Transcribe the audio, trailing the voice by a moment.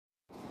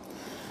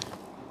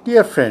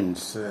Dear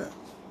friends,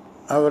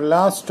 our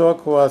last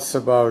talk was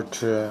about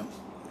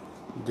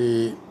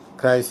the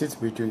crisis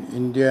between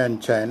India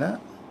and China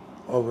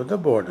over the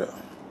border.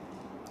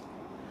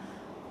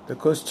 The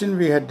question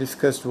we had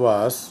discussed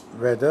was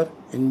whether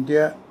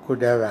India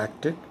could have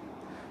acted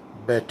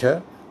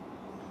better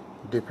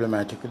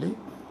diplomatically,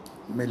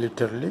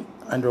 militarily,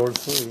 and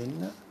also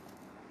in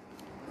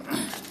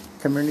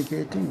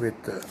communicating with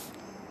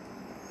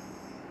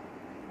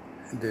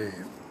the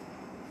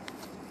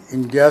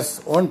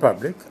India's own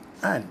public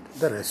and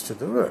the rest of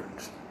the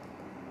world.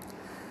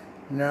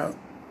 Now,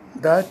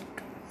 that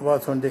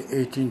was on the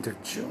 18th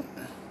of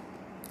June.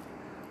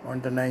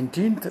 On the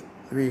 19th,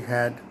 we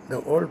had the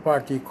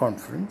all-party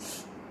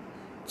conference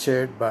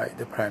chaired by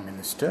the Prime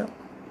Minister.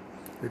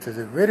 It was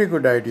a very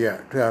good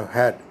idea to have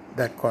had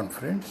that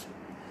conference,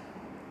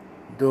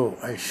 though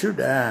I should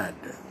add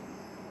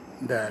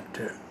that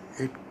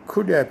it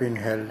could have been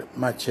held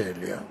much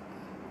earlier.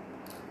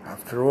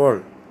 After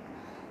all,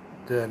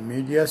 the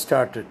media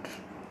started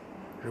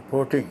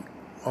reporting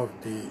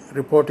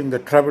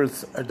the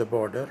troubles at the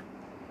border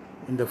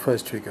in the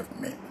first week of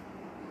May.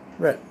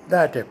 Well,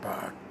 that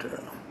apart,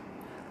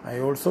 I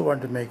also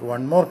want to make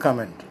one more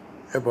comment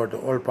about the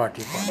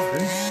all-party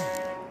conference,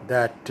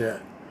 that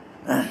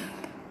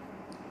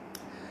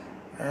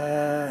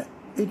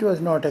it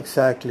was not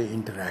exactly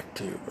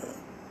interactive.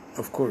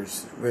 Of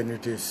course, when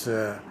it is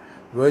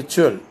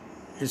virtual,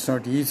 it's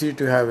not easy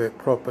to have a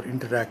proper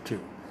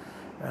interactive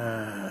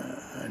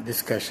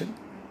discussion,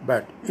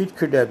 but it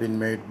could have been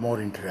made more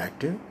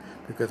interactive,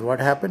 because what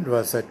happened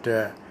was that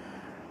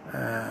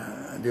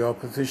the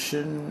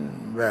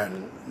opposition, well,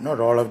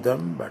 not all of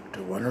them, but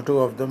one or two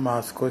of them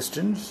asked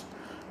questions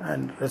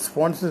and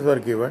responses were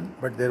given,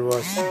 but there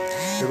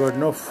were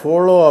no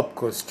follow-up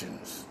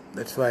questions.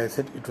 That's why I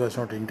said it was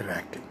not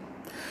interactive.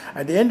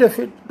 At the end of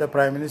it, the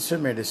Prime Minister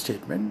made a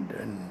statement,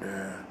 and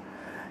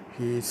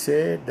he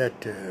said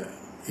that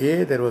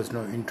A, there was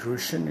no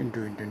intrusion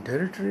into Indian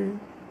territory,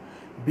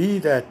 B,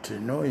 that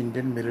no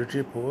Indian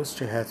military post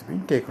has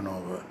been taken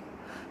over.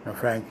 Now,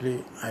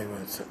 frankly, I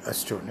was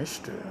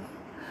astonished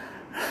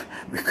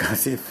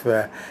because if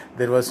there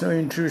was no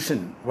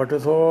intrusion, what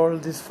was all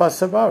this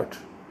fuss about?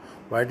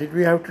 Why did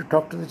we have to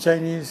talk to the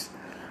Chinese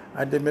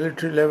at the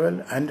military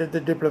level and at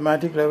the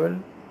diplomatic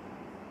level?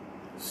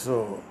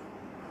 So,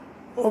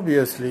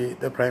 obviously,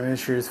 the Prime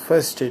Minister's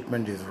first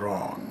statement is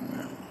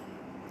wrong.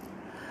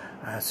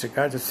 As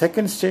regards the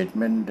second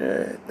statement,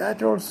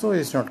 that also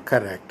is not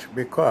correct,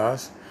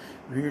 because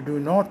we do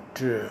not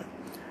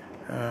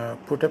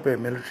put up a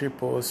military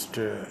post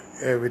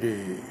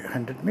every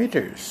 100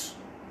 meters.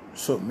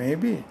 So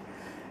maybe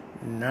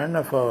none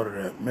of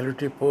our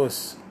military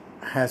posts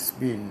has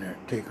been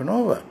taken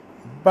over.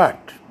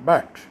 But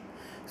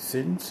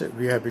since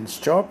we have been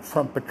stopped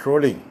from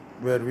patrolling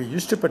where we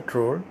used to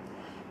patrol,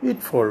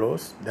 it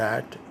follows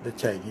that the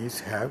Chinese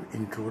have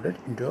intruded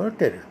into our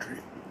territory.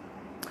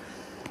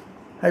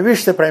 I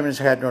wish the Prime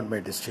Minister had not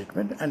made this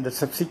statement, and the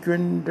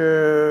subsequent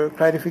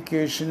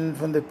clarification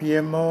from the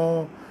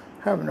PMO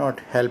have not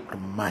helped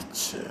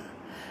much.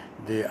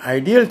 The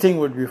ideal thing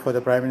would be for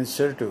the Prime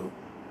Minister to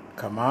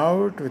come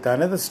out with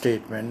another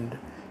statement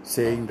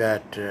saying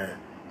that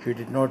he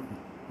did not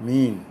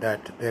mean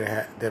that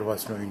there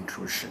was no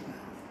intrusion.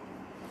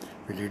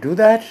 Will he do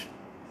that?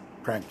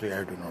 Frankly,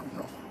 I do not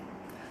know.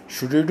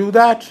 Should he do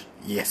that?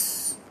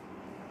 Yes.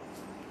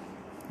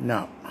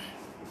 Now,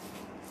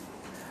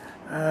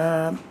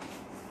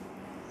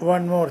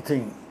 one more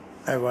thing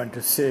I want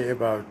to say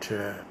about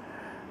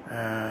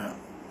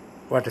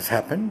what has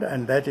happened,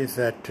 and that is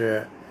that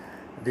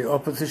the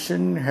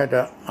opposition had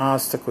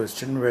asked the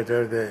question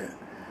whether the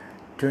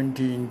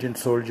 20 Indian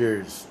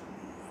soldiers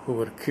who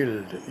were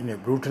killed in a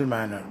brutal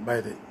manner by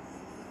the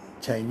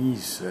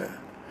Chinese,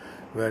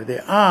 were they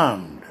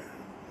armed?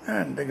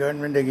 And the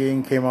government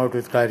again came out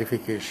with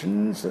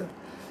clarifications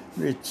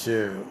which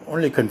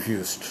only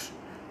confused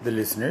the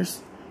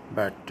listeners.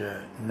 But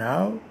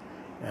now,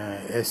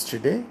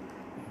 yesterday,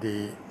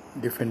 the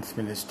Defense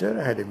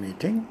Minister had a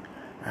meeting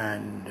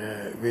and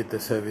with the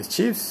service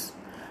chiefs,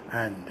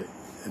 and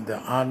the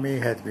army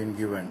has been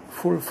given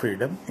full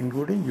freedom,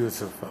 including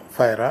use of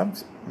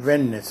firearms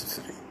when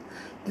necessary.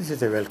 This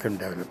is a welcome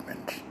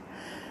development.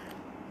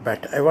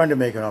 But I want to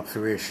make an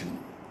observation.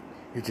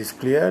 It is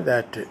clear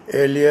that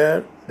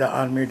earlier the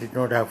army did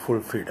not have full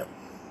freedom.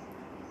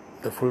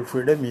 The full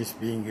freedom is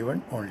being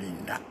given only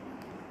now.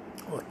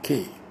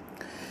 Okay.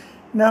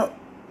 Now,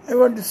 I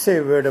want to say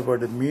a word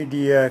about the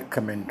media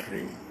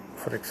commentary.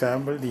 For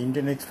example, the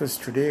Indian Express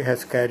today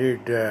has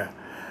carried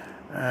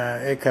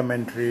a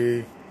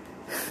commentary.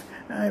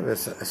 I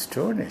was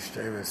astonished.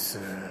 I was,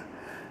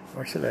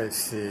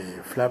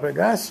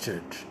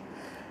 flabbergasted.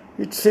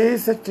 It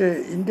says that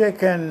India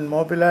can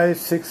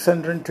mobilize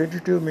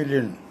 622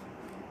 million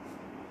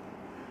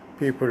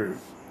people,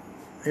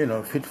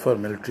 fit for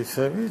military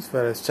service,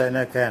 whereas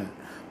China can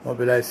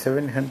mobilize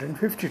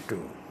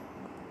 752.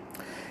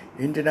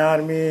 Indian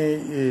Army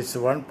is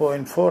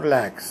 1.4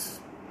 lakhs,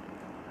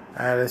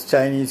 whereas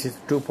Chinese is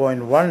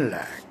 2.1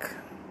 lakh.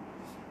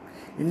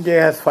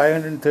 India has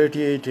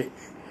 538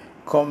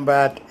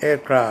 combat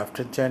aircraft,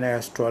 and China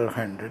has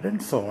 1,200,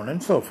 and so on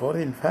and so forth.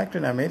 In fact,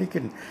 an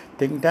American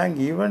think tank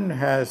even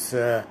has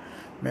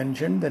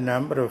mentioned the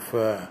number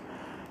of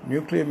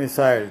nuclear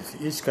missiles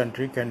each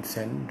country can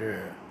send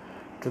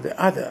to the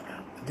other.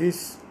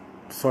 This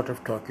sort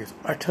of talk is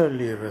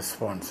utterly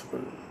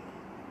irresponsible.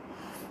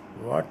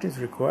 What is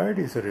required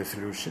is a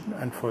resolution,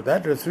 and for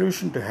that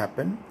resolution to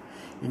happen,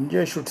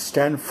 India should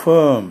stand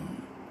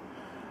firm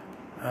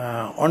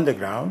on the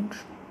ground.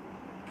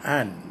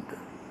 And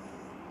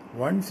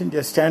once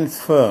India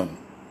stands firm,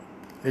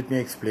 let me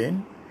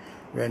explain.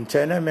 When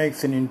China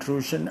makes an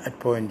intrusion at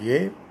point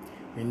A,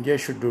 India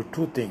should do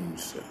two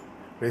things.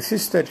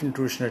 Resist that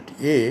intrusion at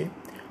A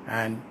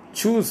and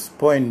choose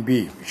point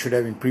B, which should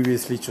have been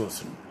previously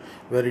chosen,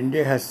 where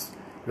India has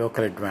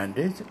local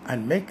advantage,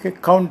 and make a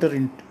counter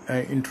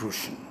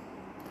intrusion.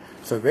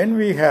 So when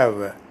we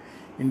have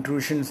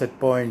intrusions at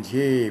points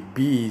A,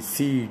 B,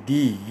 C,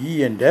 D,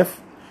 E and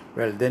F,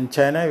 well, then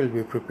China will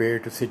be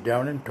prepared to sit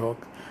down and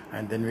talk,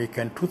 and then we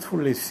can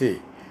truthfully say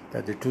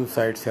that the two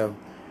sides have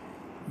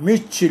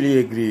mutually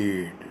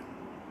agreed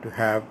to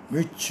have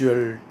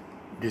mutual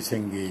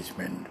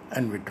disengagement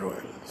and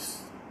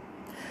withdrawals.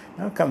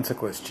 Now comes a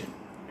question.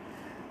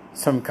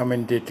 Some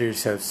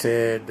commentators have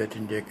said that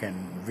India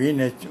can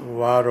win a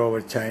war over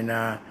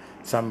China.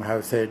 Some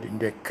have said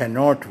India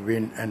cannot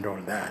win and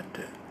all that.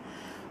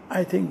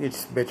 I think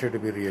it's better to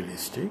be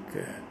realistic.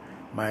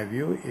 My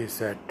view is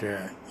that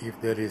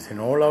if there is an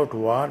all-out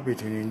war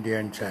between India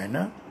and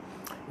China,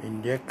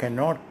 India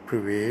cannot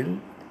prevail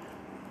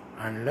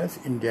unless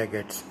India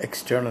gets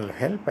external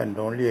help, and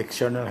the only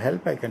external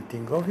help I can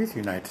think of is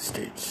United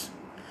States.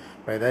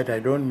 By that I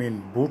don't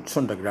mean boots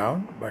on the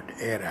ground, but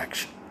air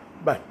action.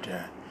 But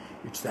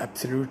it's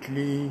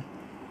absolutely,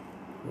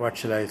 what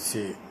shall I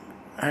say,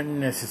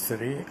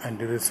 unnecessary and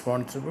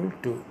irresponsible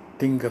to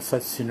think of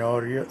such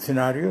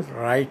scenarios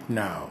right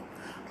now.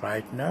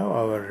 Right now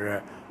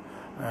our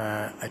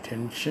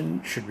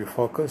attention should be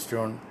focused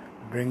on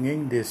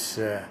bringing this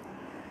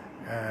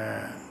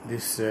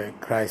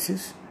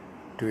crisis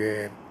to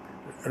a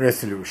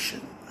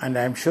resolution, and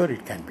I'm sure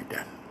it can be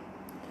done.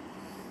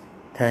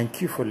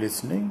 Thank you for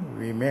listening.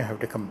 We may have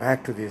to come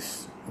back to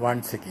this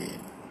once again.